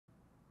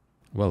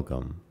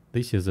Welcome.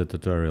 This is a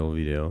tutorial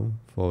video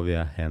for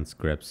VR hands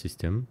grab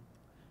system.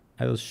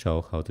 I will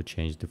show how to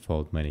change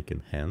default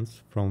mannequin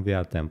hands from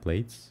VR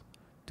templates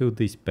to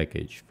this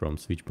package from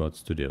Switchbot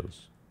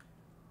Studios.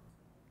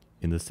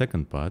 In the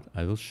second part,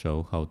 I will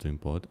show how to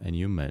import a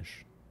new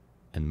mesh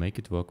and make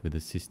it work with the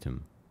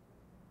system.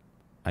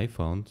 I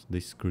found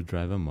this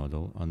screwdriver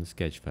model on the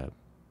Sketchfab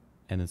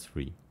and it's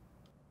free.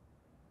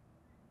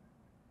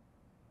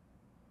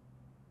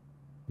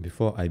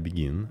 Before I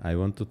begin, I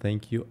want to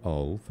thank you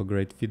all for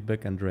great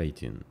feedback and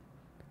rating.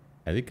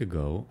 A week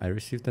ago, I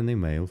received an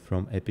email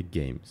from Epic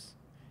Games.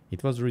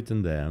 It was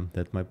written there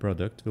that my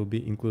product will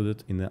be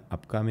included in the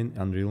upcoming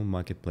Unreal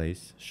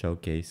Marketplace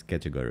Showcase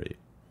category.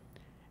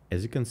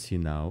 As you can see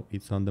now,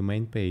 it's on the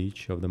main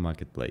page of the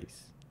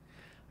marketplace.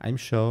 I'm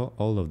sure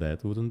all of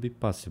that wouldn't be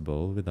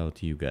possible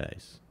without you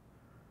guys.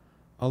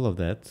 All of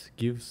that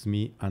gives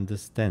me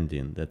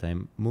understanding that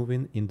I'm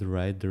moving in the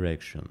right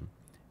direction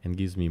and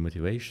gives me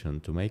motivation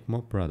to make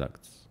more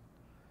products.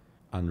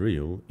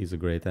 Unreal is a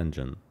great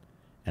engine,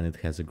 and it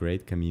has a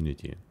great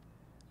community.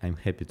 I'm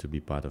happy to be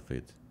part of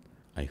it.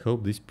 I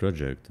hope this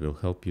project will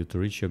help you to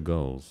reach your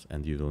goals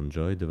and you will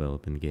enjoy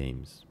developing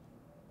games.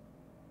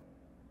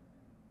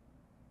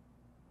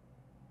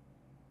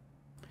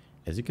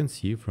 As you can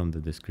see from the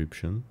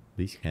description,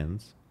 these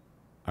hands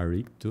are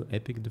rigged to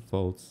Epic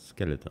Default's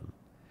skeleton,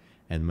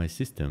 and my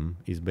system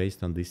is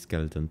based on this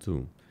skeleton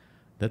too.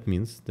 That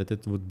means that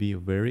it would be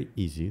very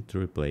easy to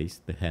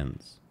replace the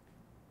hands.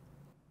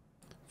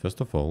 First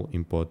of all,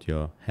 import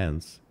your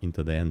hands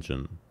into the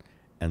engine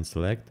and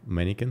select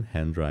Mannequin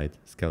Handwrite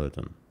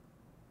Skeleton.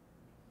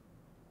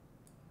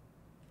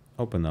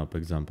 Open up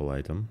example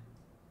item.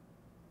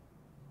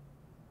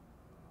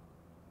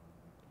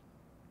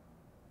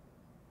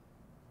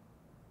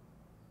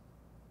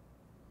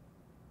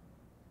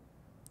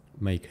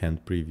 Make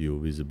hand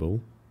preview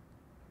visible.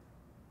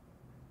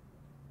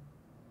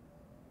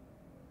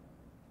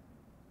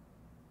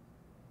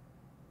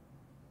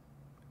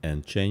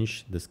 And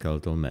change the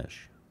skeletal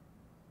mesh.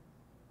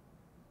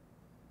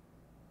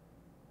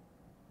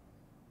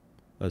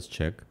 Let's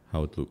check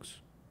how it looks.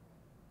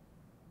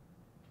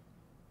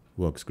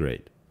 Works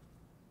great.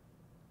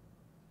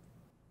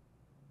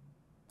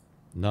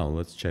 Now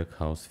let's check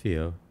how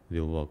Sphere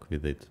will work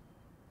with it.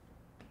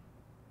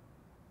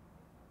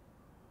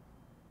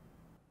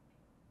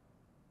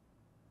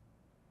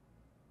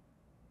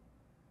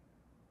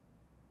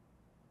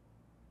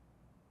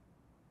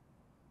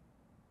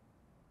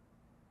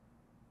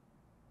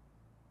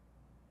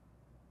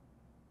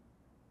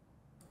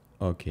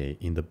 Okay,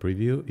 in the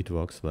preview it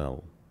works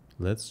well.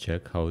 Let's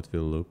check how it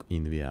will look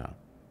in VR.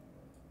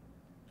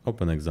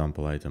 Open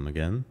example item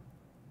again.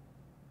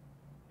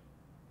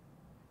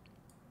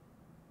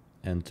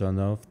 And turn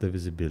off the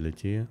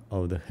visibility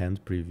of the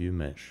hand preview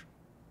mesh.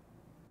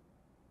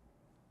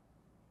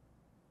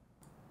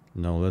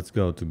 Now let's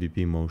go to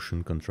BP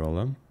Motion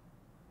Controller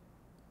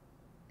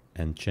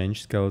and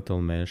change skeletal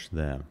mesh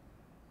there.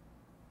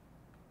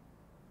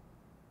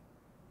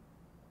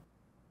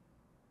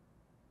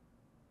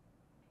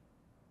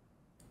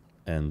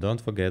 And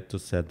don't forget to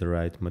set the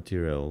right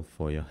material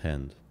for your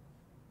hand.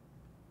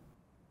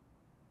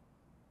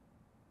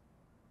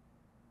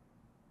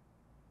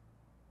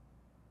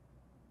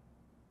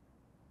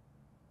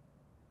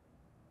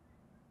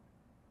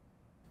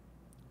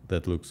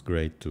 That looks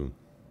great too.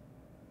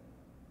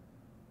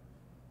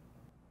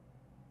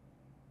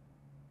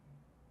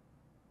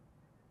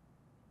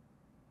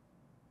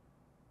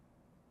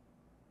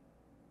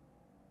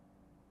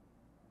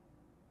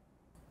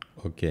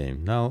 Okay,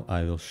 now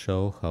I will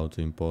show how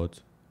to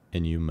import a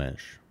new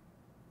mesh.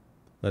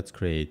 Let's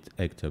create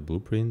actor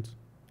blueprint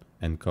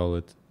and call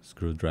it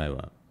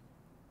screwdriver.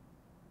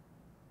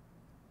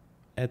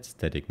 Add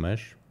static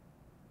mesh.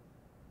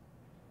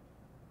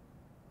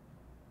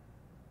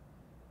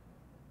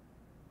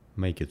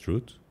 Make it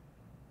root.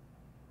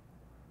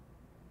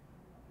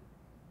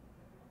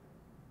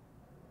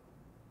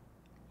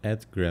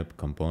 Add grab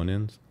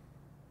component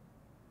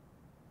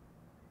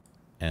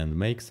and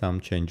make some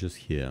changes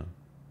here.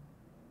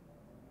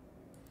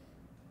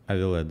 I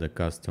will add a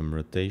custom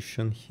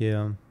rotation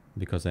here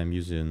because I'm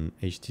using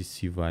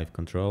HTC Vive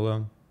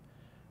controller.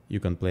 You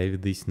can play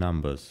with these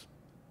numbers.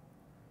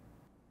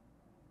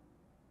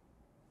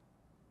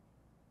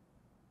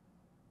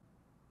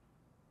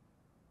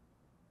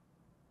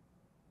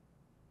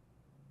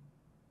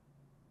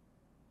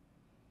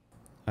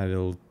 I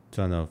will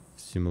turn off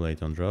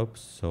simulate on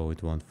drops so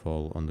it won't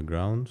fall on the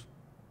ground.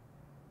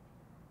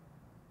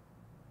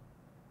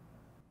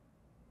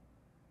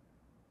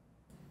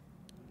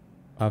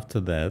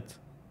 After that,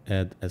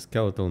 add a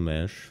skeletal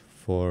mesh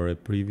for a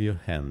preview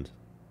hand.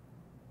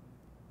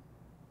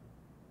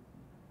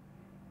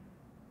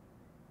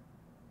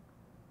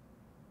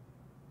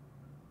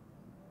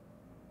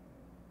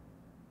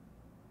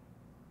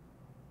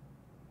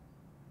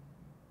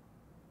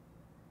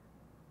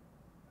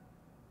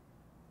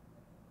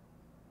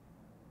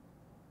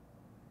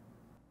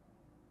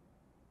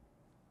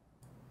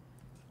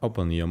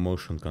 Open your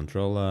motion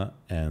controller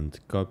and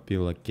copy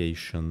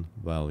location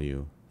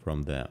value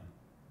from there.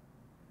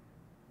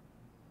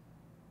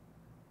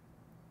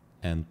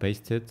 and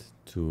paste it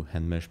to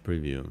HandMesh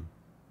Preview.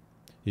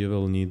 You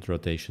will need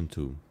rotation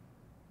too.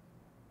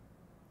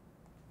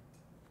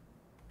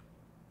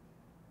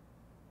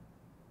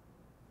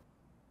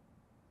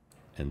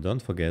 And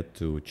don't forget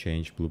to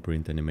change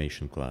Blueprint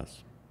Animation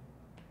class.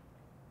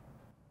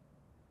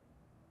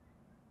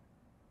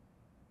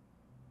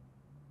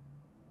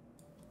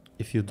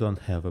 If you don't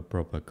have a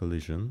proper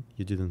collision,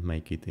 you didn't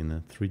make it in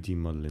a 3D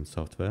modeling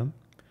software,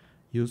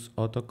 use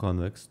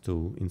AutoConvex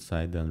tool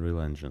inside the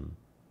Unreal Engine.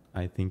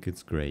 I think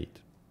it's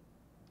great.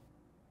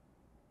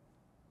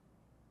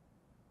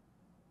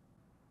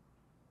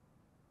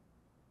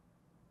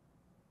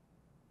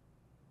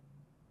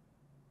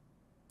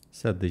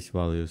 Set these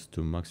values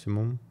to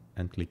maximum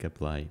and click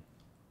Apply.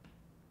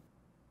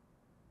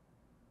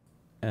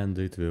 And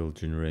it will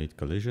generate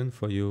collision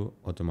for you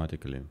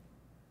automatically.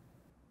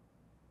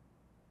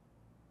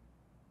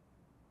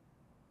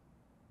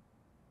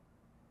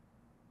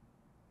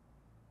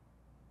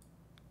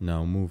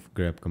 Now move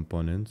grab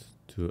component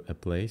to a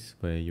place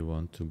where you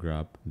want to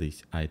grab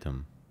this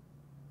item.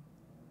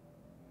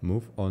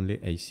 Move only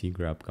AC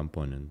grab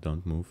component,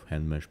 don't move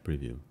HandMesh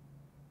Preview.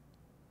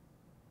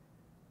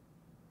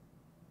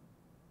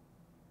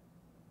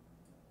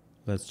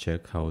 Let's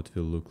check how it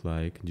will look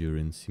like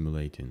during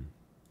simulating.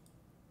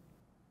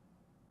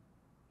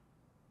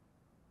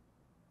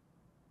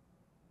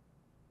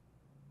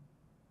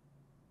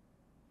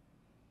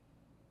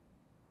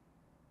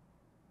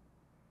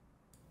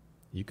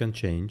 You can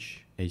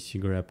change AC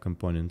grab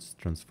component's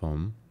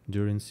transform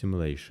during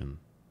simulation.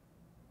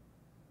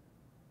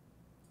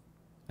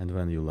 And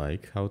when you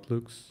like how it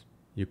looks,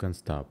 you can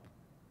stop.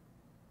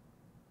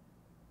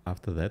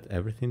 After that,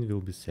 everything will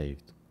be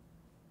saved.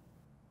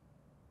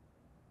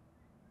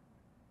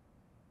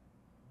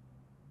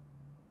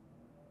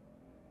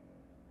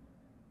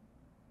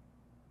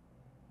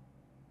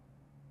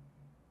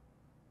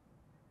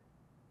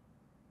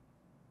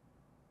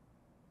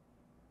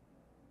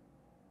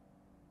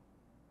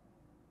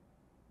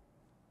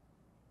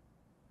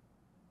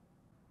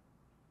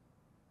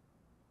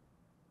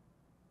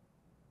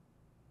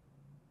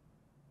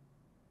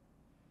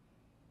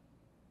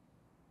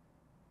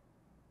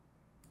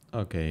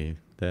 Okay,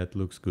 that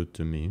looks good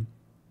to me.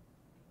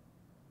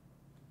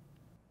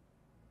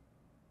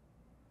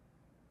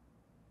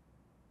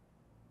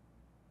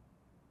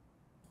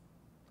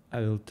 I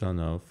will turn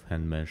off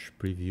HandMesh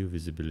Preview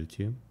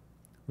visibility.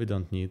 We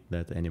don't need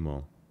that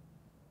anymore.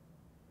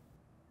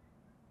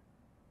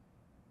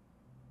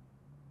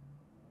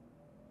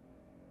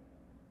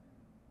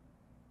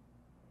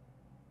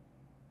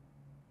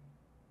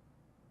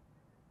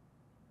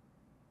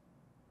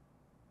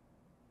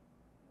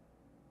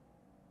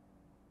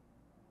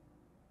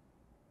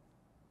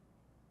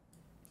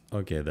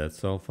 Okay,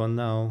 that's all for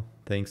now.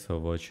 Thanks for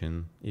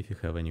watching. If you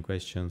have any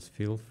questions,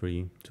 feel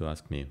free to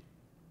ask me.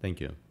 Thank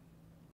you.